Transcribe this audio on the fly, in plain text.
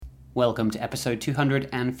Welcome to episode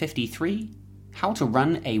 253, How to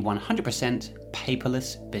Run a 100%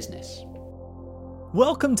 Paperless Business.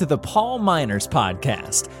 Welcome to the Paul Miners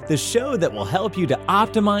Podcast, the show that will help you to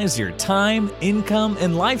optimize your time, income,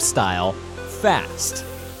 and lifestyle fast.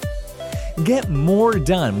 Get more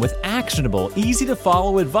done with actionable,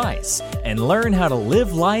 easy-to-follow advice and learn how to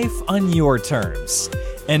live life on your terms.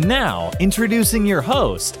 And now, introducing your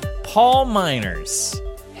host, Paul Miners.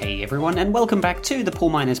 Hey everyone, and welcome back to the Paul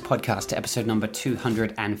Miners Podcast, episode number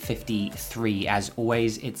 253. As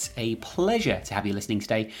always, it's a pleasure to have you listening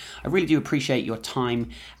today. I really do appreciate your time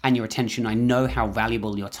and your attention. I know how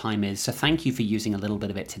valuable your time is, so thank you for using a little bit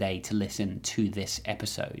of it today to listen to this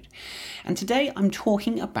episode. And today I'm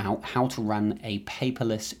talking about how to run a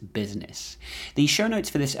paperless business. The show notes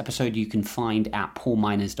for this episode you can find at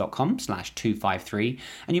paulminers.com/253,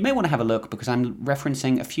 and you may want to have a look because I'm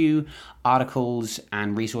referencing a few articles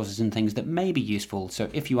and resources and things that may be useful, so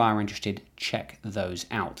if you are interested, check those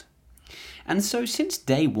out. And so since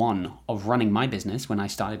day one of running my business, when I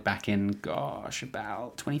started back in,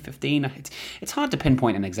 about 2015, it's hard to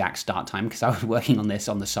pinpoint an exact start time because I was working on this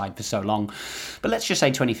on the side for so long, but let's just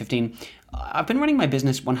say 2015, I've been running my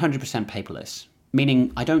business 100% paperless,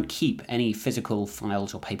 meaning I don't keep any physical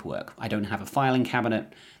files or paperwork. I don't have a filing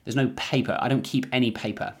cabinet, there's no paper, I don't keep any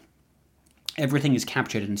paper. Everything is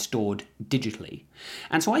captured and stored digitally.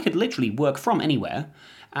 And so I could literally work from anywhere,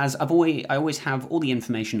 as I always have all the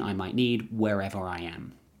information I might need wherever I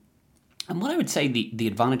am. And what I would say the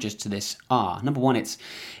advantages to this are, number one, it's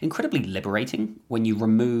incredibly liberating when you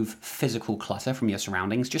remove physical clutter from your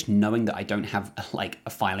surroundings. Just knowing that I don't have like a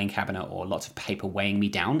filing cabinet or lots of paper weighing me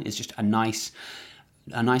down is just a nice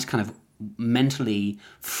kind of mentally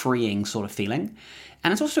freeing sort of feeling.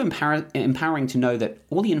 And it's also empowering to know that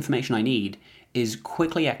all the information I need is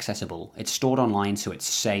quickly accessible. It's stored online, so it's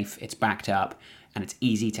safe, it's backed up, and it's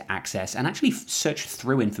easy to access and actually search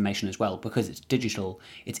through information as well. Because it's digital,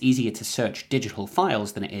 it's easier to search digital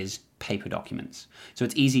files than it is paper documents. So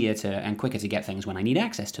it's easier and quicker to get things when I need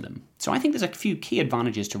access to them. So I think there's a few key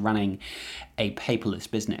advantages to running a paperless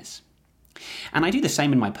business. And I do the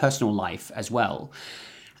same in my personal life as well.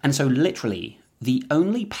 And so literally, the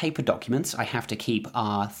only paper documents I have to keep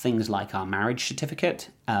are things like our marriage certificate,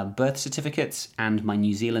 birth certificates, and my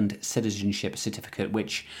New Zealand citizenship certificate,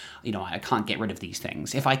 which, I can't get rid of these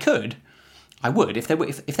things. If I could, I would. If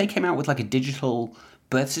they came out with like a digital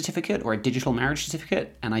birth certificate or a digital marriage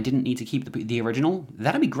certificate and I didn't need to keep the original,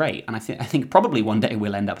 that'd be great. And I think probably one day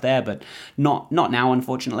we'll end up there, but not now,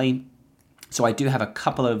 unfortunately. So I do have a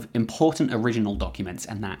couple of important original documents,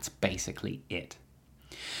 and that's basically it.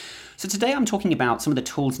 So today I'm talking about some of the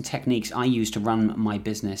tools and techniques I use to run my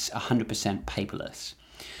business 100% paperless.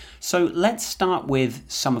 So let's start with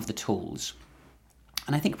some of the tools.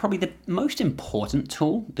 And I think probably the most important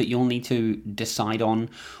tool that you'll need to decide on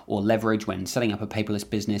or leverage when setting up a paperless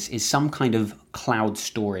business is some kind of cloud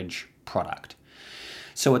storage product.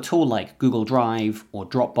 So a tool like Google Drive or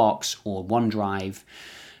Dropbox or OneDrive,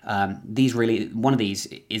 one of these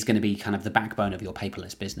is going to be kind of the backbone of your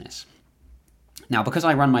paperless business. Now, because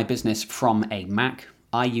I run my business from a Mac,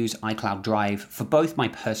 I use iCloud Drive for both my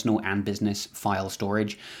personal and business file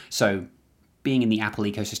storage. So being in the Apple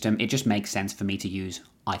ecosystem, it just makes sense for me to use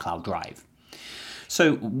iCloud Drive.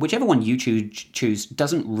 So whichever one you choose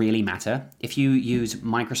doesn't really matter. If you use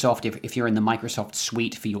Microsoft, if you're in the Microsoft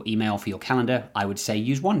suite for your email, for your calendar, I would say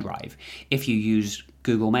use OneDrive. If you use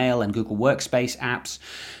Google Mail and Google Workspace apps,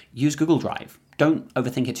 use Google Drive. Don't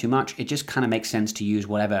overthink it too much. It just kind of makes sense to use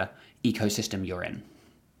whatever ecosystem you're in.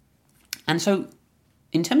 And so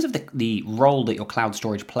in terms of the role that your cloud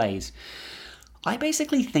storage plays, I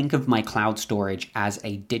basically think of my cloud storage as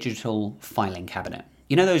a digital filing cabinet.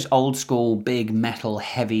 You know those old school, big metal,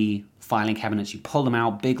 heavy filing cabinets, you pull them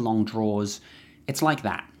out, big long drawers. It's like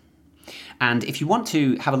that. And if you want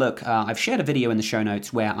to have a look, I've shared a video in the show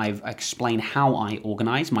notes where I've explained how I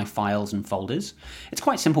organize my files and folders. It's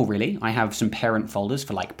quite simple, really. I have some parent folders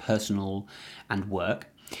for like personal and work.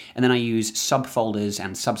 And then I use subfolders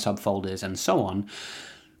and sub-subfolders and so on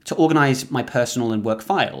to organize my personal and work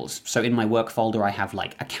files. So in my work folder, I have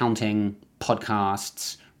like accounting,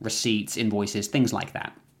 podcasts, receipts, invoices, things like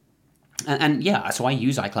that. And so I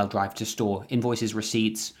use iCloud Drive to store invoices,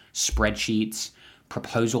 receipts, spreadsheets,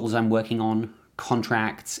 proposals I'm working on,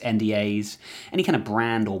 contracts, NDAs, any kind of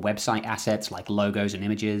brand or website assets like logos and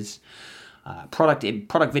images, product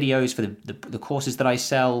videos for the courses that I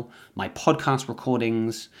sell, my podcast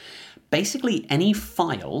recordings, basically any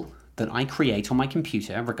file that I create on my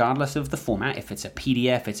computer, regardless of the format, if it's a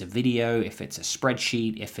PDF, it's a video, if it's a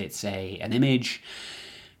spreadsheet, if it's an image.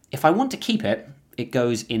 If I want to keep it, it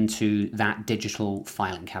goes into that digital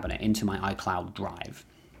filing cabinet, into my iCloud Drive.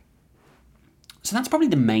 So that's probably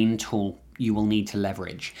the main tool you will need to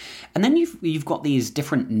leverage. And then you've got these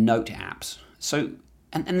different note apps. So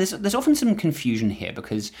and there's often some confusion here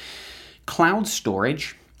because cloud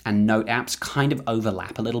storage and note apps kind of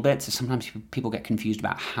overlap a little bit. So sometimes people get confused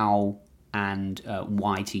about how and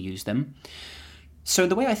why to use them. So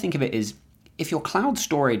the way I think of it is, if your cloud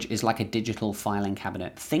storage is like a digital filing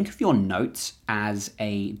cabinet, think of your notes as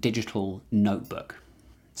a digital notebook.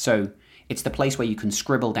 So it's the place where you can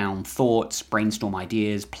scribble down thoughts, brainstorm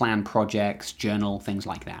ideas, plan projects, journal, things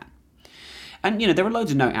like that. And there are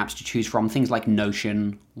loads of note apps to choose from, things like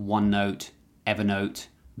Notion, OneNote, Evernote,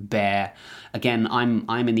 Bear. Again,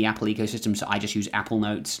 I'm in the Apple ecosystem, so I just use Apple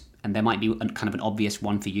Notes, and there might be kind of an obvious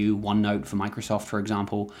one for you, OneNote for Microsoft, for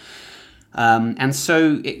example. And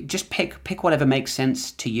so just pick whatever makes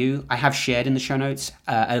sense to you. I have shared in the show notes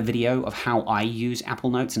a video of how I use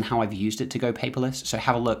Apple Notes and how I've used it to go paperless. So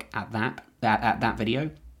have a look at that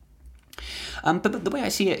video. But the way I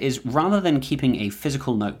see it is, rather than keeping a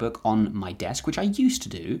physical notebook on my desk, which I used to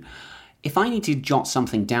do, if I need to jot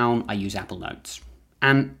something down, I use Apple Notes.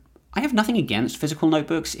 And I have nothing against physical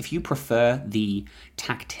notebooks. If you prefer the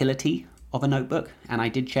tactility of a notebook, and I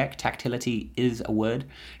did check, tactility is a word.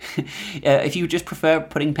 If you just prefer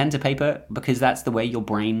putting pen to paper because that's the way your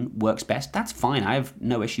brain works best, that's fine. I have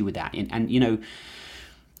no issue with that. And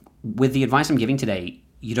with the advice I'm giving today,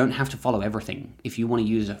 you don't have to follow everything. If you want to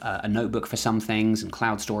use a notebook for some things and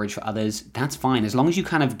cloud storage for others, that's fine. As long as you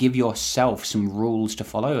kind of give yourself some rules to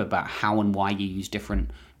follow about how and why you use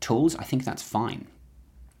different tools, I think that's fine.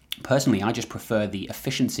 Personally, I just prefer the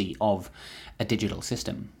efficiency of a digital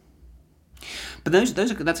system. But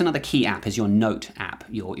that's another key app, is your note app,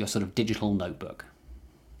 your sort of digital notebook.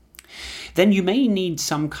 Then you may need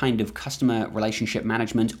some kind of customer relationship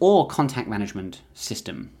management or contact management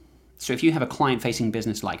system. So if you have a client-facing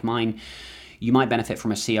business like mine, you might benefit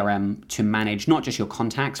from a CRM to manage not just your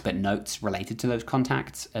contacts, but notes related to those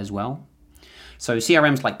contacts as well. So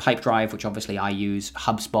CRMs like Pipedrive, which obviously I use,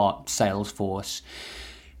 HubSpot, Salesforce.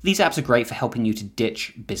 These apps are great for helping you to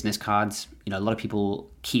ditch business cards. A lot of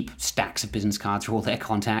people keep stacks of business cards for all their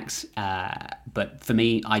contacts. But for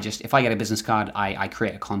me, if I get a business card, I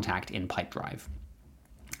create a contact in Pipedrive.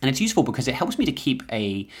 And it's useful because it helps me to keep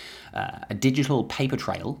a digital paper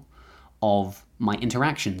trail of my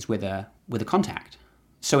interactions with a contact.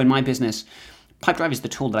 So in my business, Pipedrive is the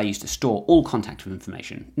tool that I use to store all contact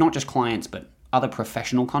information, not just clients, but other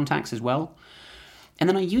professional contacts as well. And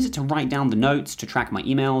then I use it to write down the notes, to track my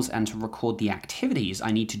emails, and to record the activities I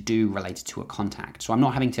need to do related to a contact. So I'm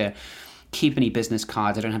not having to keep any business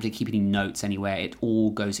cards. I don't have to keep any notes anywhere. It all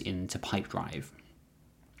goes into Pipedrive.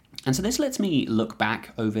 And so this lets me look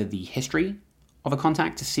back over the history of a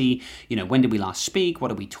contact to see, when did we last speak? What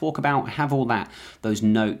did we talk about? Have all those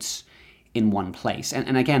notes in one place.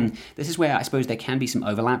 And again, this is where I suppose there can be some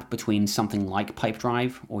overlap between something like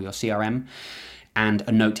Pipedrive or your CRM and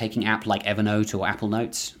a note-taking app like Evernote or Apple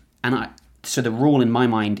Notes. So the rule in my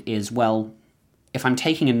mind is, well, if I'm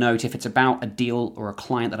taking a note, if it's about a deal or a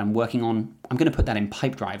client that I'm working on, I'm going to put that in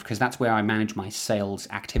Pipedrive because that's where I manage my sales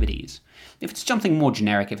activities. If it's something more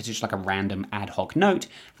generic, if it's just like a random ad hoc note,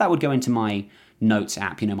 that would go into my notes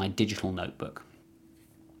app, my digital notebook.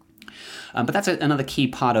 But that's another key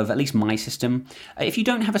part of at least my system. If you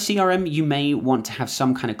don't have a CRM, you may want to have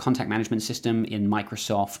some kind of contact management system in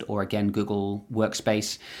Microsoft or, again, Google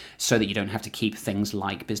Workspace so that you don't have to keep things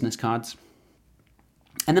like business cards.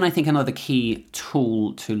 And then I think another key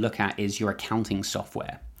tool to look at is your accounting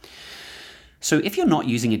software. So if you're not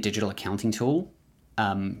using a digital accounting tool,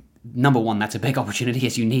 number one, that's a big opportunity,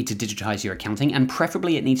 as you need to digitize your accounting, and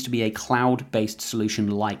preferably it needs to be a cloud-based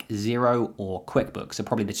solution like Xero or QuickBooks are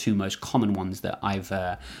probably the two most common ones that I've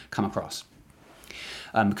come across.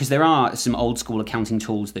 Because there are some old school accounting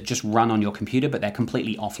tools that just run on your computer, but they're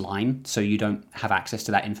completely offline, so you don't have access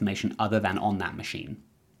to that information other than on that machine.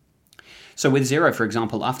 So with Xero, for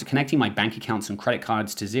example, after connecting my bank accounts and credit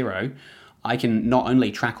cards to Xero, I can not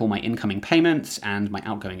only track all my incoming payments and my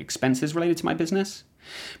outgoing expenses related to my business,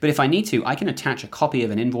 but if I need to, I can attach a copy of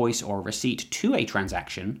an invoice or a receipt to a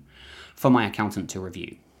transaction for my accountant to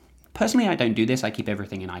review. Personally, I don't do this. I keep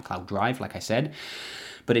everything in iCloud Drive, like I said,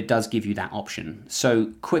 but it does give you that option. So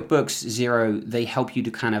QuickBooks, Xero, they help you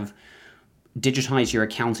to kind of digitize your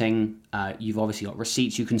accounting. You've obviously got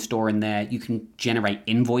receipts you can store in there. You can generate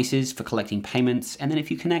invoices for collecting payments. And then if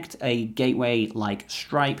you connect a gateway like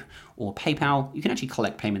Stripe or PayPal, you can actually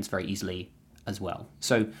collect payments very easily as well.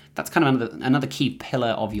 So that's kind of another key pillar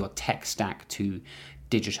of your tech stack to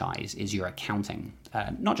digitize is your accounting.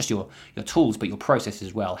 Not just your tools, but your process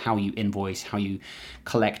as well, how you invoice, how you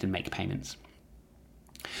collect and make payments.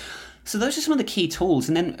 So those are some of the key tools.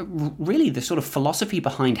 And then really the sort of philosophy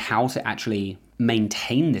behind how to actually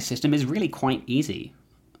maintain this system is really quite easy.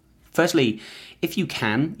 Firstly, if you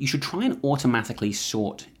can, you should try and automatically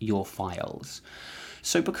sort your files.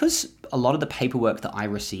 So because a lot of the paperwork that I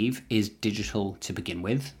receive is digital to begin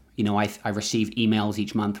with, I receive emails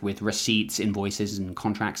each month with receipts, invoices, and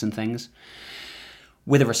contracts and things.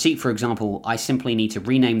 With a receipt, for example, I simply need to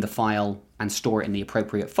rename the file and store it in the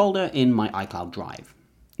appropriate folder in my iCloud Drive.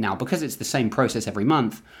 Now, because it's the same process every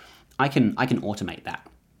month, I can automate that.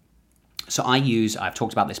 So I've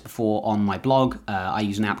talked about this before on my blog, I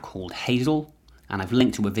use an app called Hazel, and I've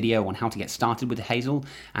linked to a video on how to get started with Hazel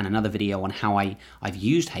and another video on how I've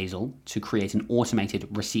used Hazel to create an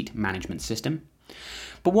automated receipt management system.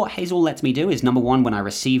 But what Hazel lets me do is, number one, when I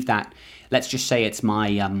receive that, let's just say it's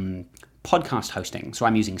my podcast hosting. So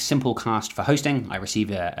I'm using Simplecast for hosting. I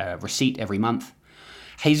receive a receipt every month.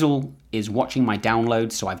 Hazel is watching my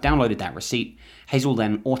download, so I've downloaded that receipt. Hazel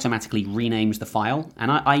then automatically renames the file,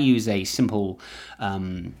 and I use a simple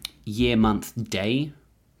year, month, day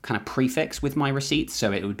kind of prefix with my receipts.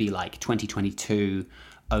 So it would be like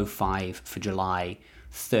 2022-05 for July,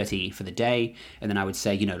 30 for the day, and then I would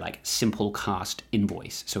say, like Simplecast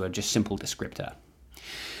invoice, so a just simple descriptor.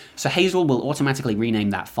 So Hazel will automatically rename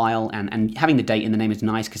that file, and having the date in the name is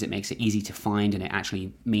nice because it makes it easy to find, and it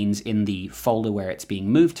actually means in the folder where it's being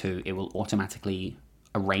moved to, it will automatically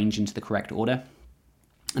arrange into the correct order.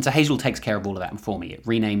 And so Hazel takes care of all of that for me. It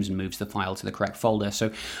renames and moves the file to the correct folder.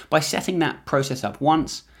 So by setting that process up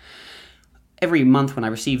once, every month when I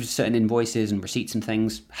receive certain invoices and receipts and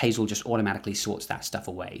things, Hazel just automatically sorts that stuff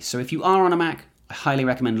away. So if you are on a Mac, I highly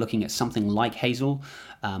recommend looking at something like Hazel.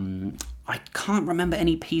 I can't remember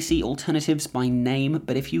any PC alternatives by name,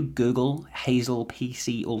 but if you Google Hazel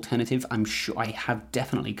PC alternative, I'm sure I have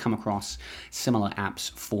definitely come across similar apps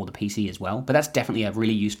for the PC as well. But that's definitely a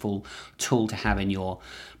really useful tool to have in your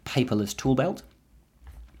paperless tool belt.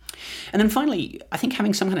 And then finally, I think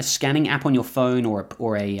having some kind of scanning app on your phone or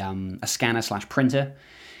a scanner/printer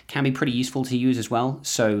can be pretty useful to use as well.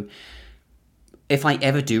 So if I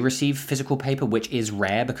ever do receive physical paper, which is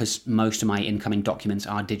rare because most of my incoming documents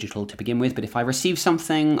are digital to begin with, but if I receive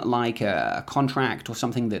something like a contract or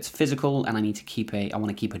something that's physical and I want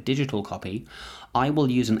to keep a digital copy, I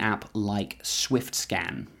will use an app like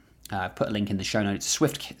SwiftScan. I've put a link in the show notes.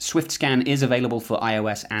 SwiftScan is available for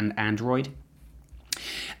iOS and Android.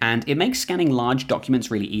 And it makes scanning large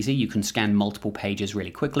documents really easy. You can scan multiple pages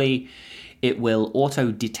really quickly. It will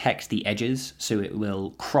auto-detect the edges, so it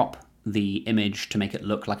will crop the image to make it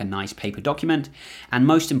look like a nice paper document. And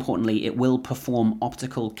most importantly, it will perform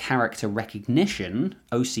optical character recognition,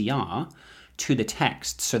 OCR, to the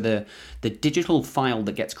text. So the digital file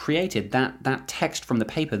that gets created, that text from the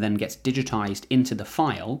paper then gets digitized into the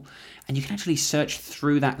file, and you can actually search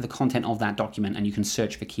through the content of that document, and you can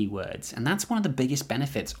search for keywords. And that's one of the biggest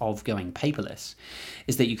benefits of going paperless,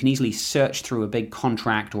 is that you can easily search through a big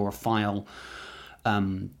contract or a file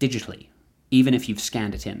digitally, even if you've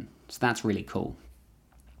scanned it in. So that's really cool.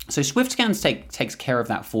 So SwiftScan takes care of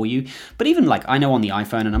that for you. But even I know on the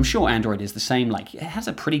iPhone, and I'm sure Android is the same, it has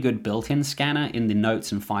a pretty good built-in scanner in the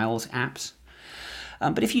Notes and Files apps.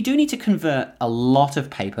 But if you do need to convert a lot of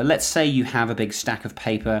paper, let's say you have a big stack of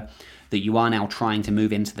paper that you are now trying to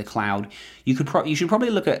move into the cloud, you should probably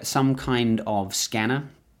look at some kind of scanner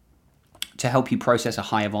to help you process a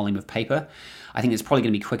higher volume of paper. I think it's probably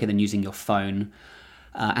going to be quicker than using your phone.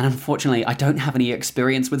 And unfortunately, I don't have any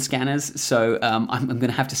experience with scanners, so I'm going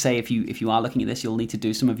to have to say if you are looking at this, you'll need to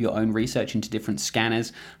do some of your own research into different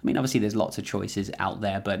scanners. I mean, obviously, there's lots of choices out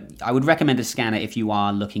there, but I would recommend a scanner if you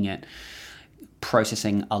are looking at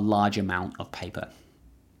processing a large amount of paper.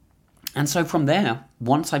 And so from there,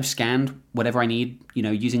 once I've scanned whatever I need,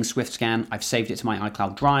 using SwiftScan, I've saved it to my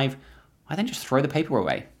iCloud Drive, I then just throw the paper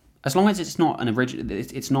away. As long as it's not an original,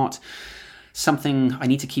 it's not something I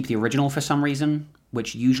need to keep the original for some reason,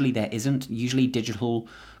 which usually there isn't. Usually digital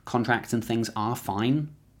contracts and things are fine.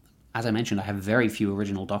 As I mentioned, I have very few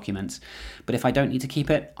original documents, but if I don't need to keep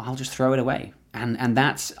it, I'll just throw it away. And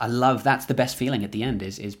that's the best feeling at the end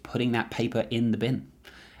is putting that paper in the bin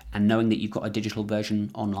and knowing that you've got a digital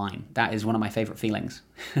version online. That is one of my favorite feelings.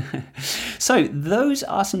 So those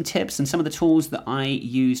are some tips and some of the tools that I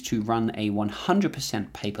use to run a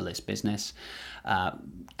 100% paperless business.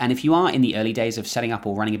 And if you are in the early days of setting up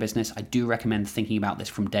or running a business, I do recommend thinking about this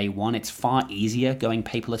from day one. It's far easier going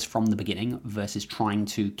paperless from the beginning versus trying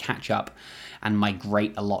to catch up and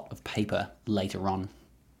migrate a lot of paper later on.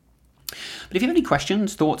 But if you have any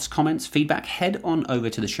questions, thoughts, comments, feedback, head on over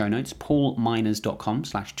to the show notes,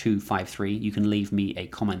 paulminers.com/253. You can leave me a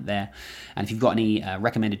comment there. And if you've got any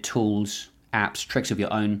recommended tools, apps, tricks of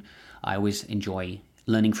your own, I always enjoy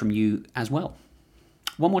learning from you as well.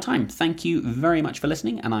 One more time, thank you very much for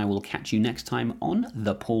listening, and I will catch you next time on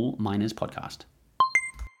the Paul Miners Podcast.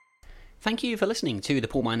 Thank you for listening to the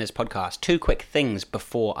Paul Miners Podcast. Two quick things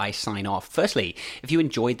before I sign off. Firstly, if you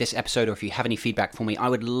enjoyed this episode or if you have any feedback for me, I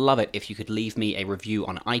would love it if you could leave me a review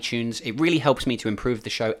on iTunes. It really helps me to improve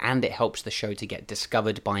the show, and it helps the show to get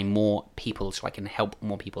discovered by more people so I can help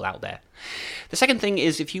more people out there. The second thing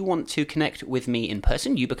is, if you want to connect with me in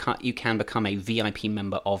person, you can become a VIP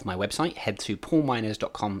member of my website. Head to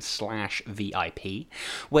paulminers.com/VIP,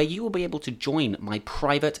 where you will be able to join my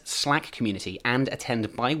private Slack community and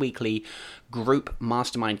attend bi-weekly group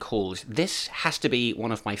mastermind calls. This has to be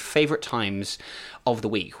one of my favorite times of the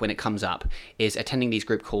week when it comes up, is attending these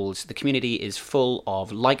group calls. The community is full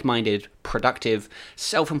of like-minded, productive,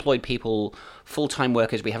 self-employed people, full-time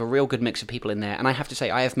workers. We have a real good mix of people in there, and I have to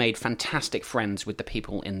say I have made fantastic friends with the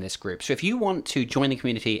people in this group. So if you want to join the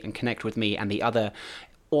community and connect with me and the other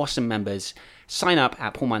awesome members, sign up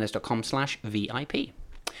at paulminers.com/VIP.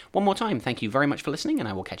 One more time, thank you very much for listening, and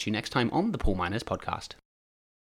I will catch you next time on the Paul Miners Podcast.